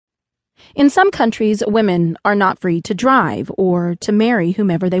In some countries, women are not free to drive or to marry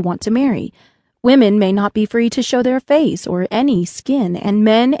whomever they want to marry. Women may not be free to show their face or any skin, and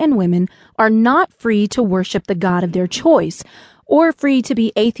men and women are not free to worship the God of their choice or free to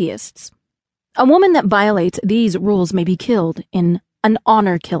be atheists. A woman that violates these rules may be killed in an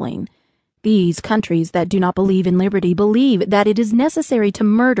honor killing. These countries that do not believe in liberty believe that it is necessary to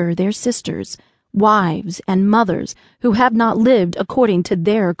murder their sisters, wives, and mothers who have not lived according to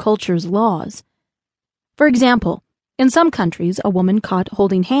their culture's laws. For example, in some countries, a woman caught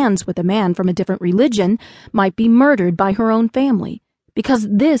holding hands with a man from a different religion might be murdered by her own family, because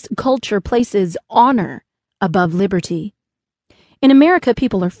this culture places honor above liberty. In America,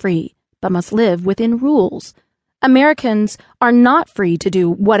 people are free, but must live within rules. Americans are not free to do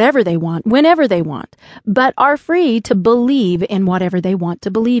whatever they want, whenever they want, but are free to believe in whatever they want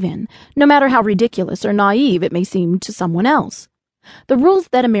to believe in, no matter how ridiculous or naive it may seem to someone else. The rules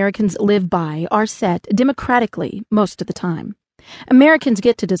that Americans live by are set democratically most of the time. Americans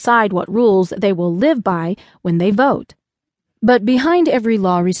get to decide what rules they will live by when they vote. But behind every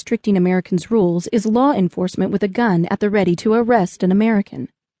law restricting Americans' rules is law enforcement with a gun at the ready to arrest an American.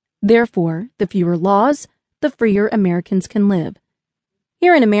 Therefore, the fewer laws, the freer Americans can live.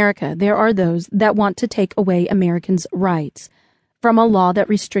 Here in America, there are those that want to take away Americans' rights. From a law that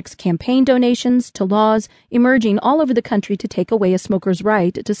restricts campaign donations to laws emerging all over the country to take away a smoker's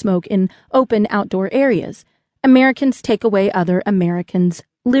right to smoke in open outdoor areas, Americans take away other Americans'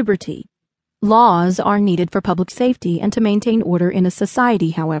 liberty. Laws are needed for public safety and to maintain order in a society,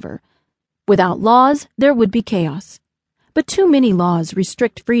 however. Without laws, there would be chaos. But too many laws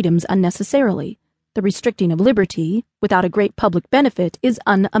restrict freedoms unnecessarily. The restricting of liberty, without a great public benefit, is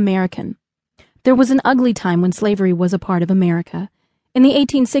un-American. There was an ugly time when slavery was a part of America. In the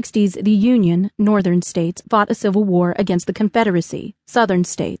 1860s, the Union, northern states, fought a civil war against the Confederacy, southern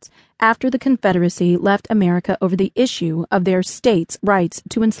states, after the Confederacy left America over the issue of their states' rights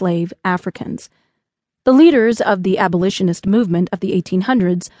to enslave Africans. The leaders of the abolitionist movement of the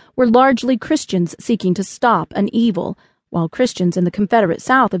 1800s were largely Christians seeking to stop an evil, while Christians in the Confederate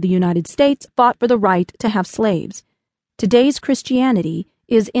South of the United States fought for the right to have slaves. Today's Christianity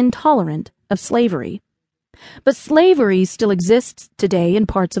is intolerant of slavery. But slavery still exists today in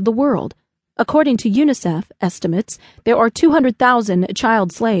parts of the world. According to UNICEF estimates, there are 200,000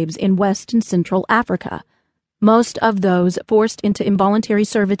 child slaves in West and Central Africa. Most of those forced into involuntary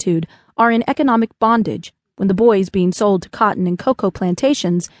servitude are in economic bondage, when the boys being sold to cotton and cocoa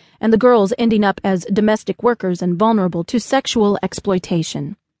plantations and the girls ending up as domestic workers and vulnerable to sexual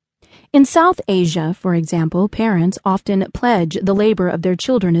exploitation. In South Asia, for example, parents often pledge the labor of their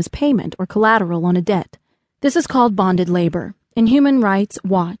children as payment or collateral on a debt. This is called bonded labor, and Human Rights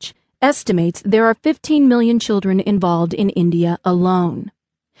Watch estimates there are 15 million children involved in India alone.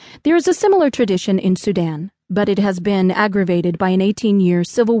 There is a similar tradition in Sudan, but it has been aggravated by an 18-year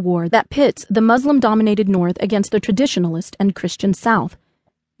civil war that pits the Muslim-dominated North against the traditionalist and Christian South.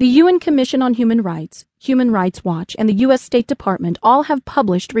 The UN Commission on Human Rights, Human Rights Watch, and the U.S. State Department all have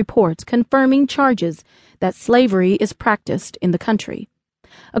published reports confirming charges that slavery is practiced in the country.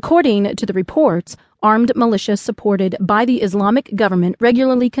 According to the reports, armed militias supported by the Islamic government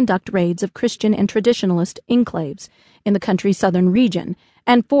regularly conduct raids of Christian and traditionalist enclaves in the country's southern region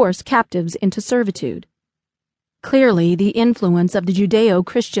and force captives into servitude. Clearly, the influence of the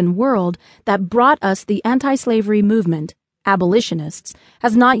Judeo-Christian world that brought us the anti-slavery movement, abolitionists,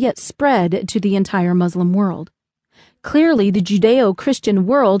 has not yet spread to the entire Muslim world. Clearly, the Judeo-Christian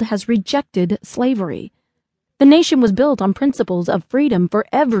world has rejected slavery. The nation was built on principles of freedom for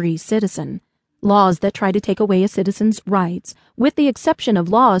every citizen. Laws that try to take away a citizen's rights, with the exception of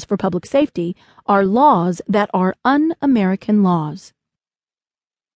laws for public safety, are laws that are un-American laws.